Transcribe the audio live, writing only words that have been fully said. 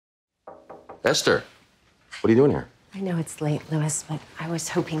Esther, what are you doing here? I know it's late, Louis, but I was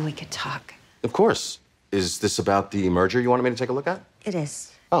hoping we could talk. Of course. Is this about the merger you wanted me to take a look at? It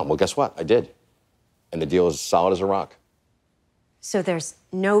is. Oh, well, guess what? I did. And the deal is solid as a rock. So there's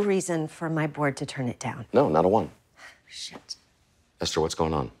no reason for my board to turn it down? No, not a one. Shit. Esther, what's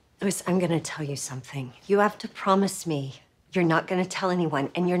going on? Louis, I'm gonna tell you something. You have to promise me you're not gonna tell anyone,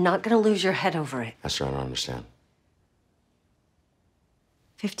 and you're not gonna lose your head over it. Esther, I don't understand.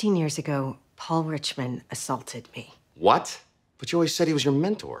 15 years ago, Paul Richmond assaulted me. What? But you always said he was your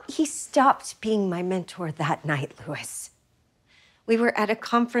mentor. He stopped being my mentor that night, Louis. We were at a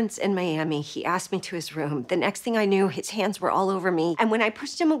conference in Miami. He asked me to his room. The next thing I knew, his hands were all over me. And when I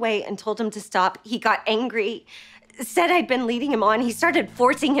pushed him away and told him to stop, he got angry, said I'd been leading him on. He started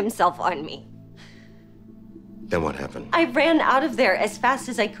forcing himself on me. Then what happened? I ran out of there as fast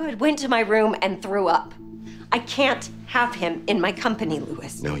as I could, went to my room, and threw up. I can't have him in my company,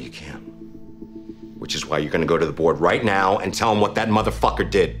 Louis. No, you can't. Which is why you're gonna go to the board right now and tell him what that motherfucker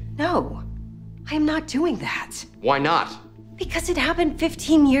did. No, I am not doing that. Why not? Because it happened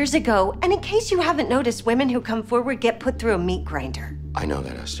 15 years ago. And in case you haven't noticed, women who come forward get put through a meat grinder. I know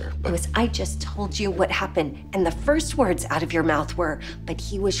that, Esther, but... Louis, I just told you what happened, and the first words out of your mouth were, but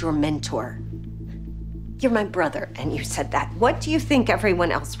he was your mentor. You're my brother, and you said that. What do you think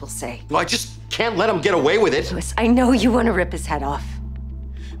everyone else will say? Well, I just can't let him get away with it. Louis, I know you want to rip his head off.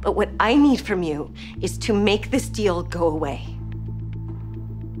 But what I need from you is to make this deal go away.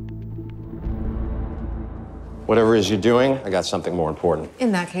 Whatever it is you're doing, I got something more important.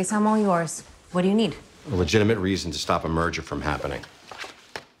 In that case, I'm all yours. What do you need? A legitimate reason to stop a merger from happening.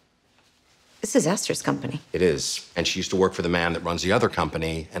 This is Esther's company. It is. And she used to work for the man that runs the other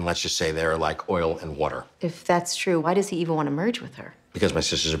company, and let's just say they're like oil and water. If that's true, why does he even want to merge with her? Because my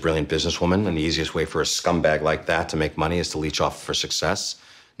sister's a brilliant businesswoman, and the easiest way for a scumbag like that to make money is to leech off for success.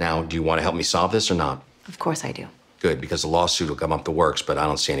 Now, do you want to help me solve this or not? Of course I do. Good, because the lawsuit will come up the works, but I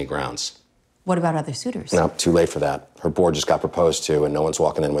don't see any grounds. What about other suitors? No, too late for that. Her board just got proposed to, and no one's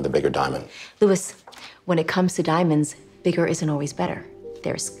walking in with a bigger diamond. Louis, when it comes to diamonds, bigger isn't always better.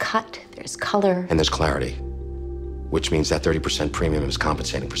 There's cut, there's color. And there's clarity, which means that 30% premium is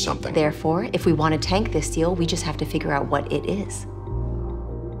compensating for something. Therefore, if we want to tank this deal, we just have to figure out what it is.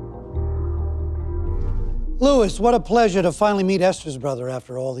 Louis, what a pleasure to finally meet Esther's brother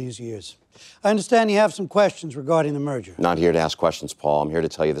after all these years. I understand you have some questions regarding the merger. Not here to ask questions, Paul. I'm here to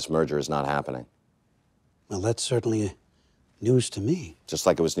tell you this merger is not happening. Well, that's certainly news to me. Just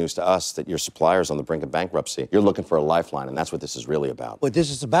like it was news to us that your supplier's on the brink of bankruptcy. You're looking for a lifeline, and that's what this is really about. What this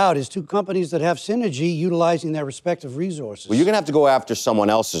is about is two companies that have synergy utilizing their respective resources. Well, you're gonna have to go after someone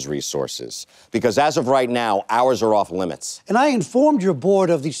else's resources, because as of right now, ours are off limits. And I informed your board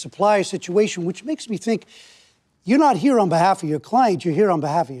of the supplier situation, which makes me think you're not here on behalf of your client, you're here on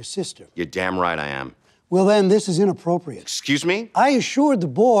behalf of your sister. You're damn right I am. Well, then, this is inappropriate. Excuse me? I assured the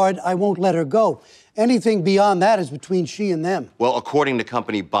board I won't let her go. Anything beyond that is between she and them. Well, according to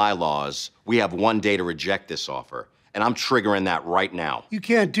company bylaws, we have 1 day to reject this offer, and I'm triggering that right now. You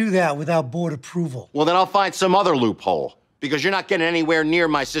can't do that without board approval. Well, then I'll find some other loophole, because you're not getting anywhere near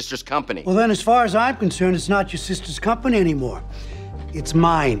my sister's company. Well, then, as far as I'm concerned, it's not your sister's company anymore. It's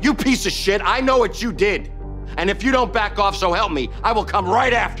mine. You piece of shit, I know what you did. And if you don't back off, so help me, I will come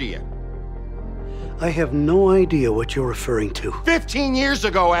right after you. I have no idea what you're referring to. 15 years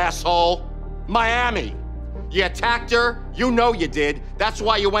ago, asshole. Miami. You attacked her, you know you did. That's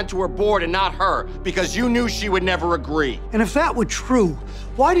why you went to her board and not her, because you knew she would never agree. And if that were true,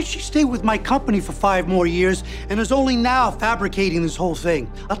 why did she stay with my company for 5 more years and is only now fabricating this whole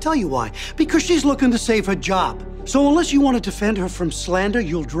thing? I'll tell you why. Because she's looking to save her job. So unless you want to defend her from slander,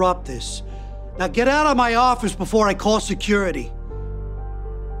 you'll drop this. Now get out of my office before I call security.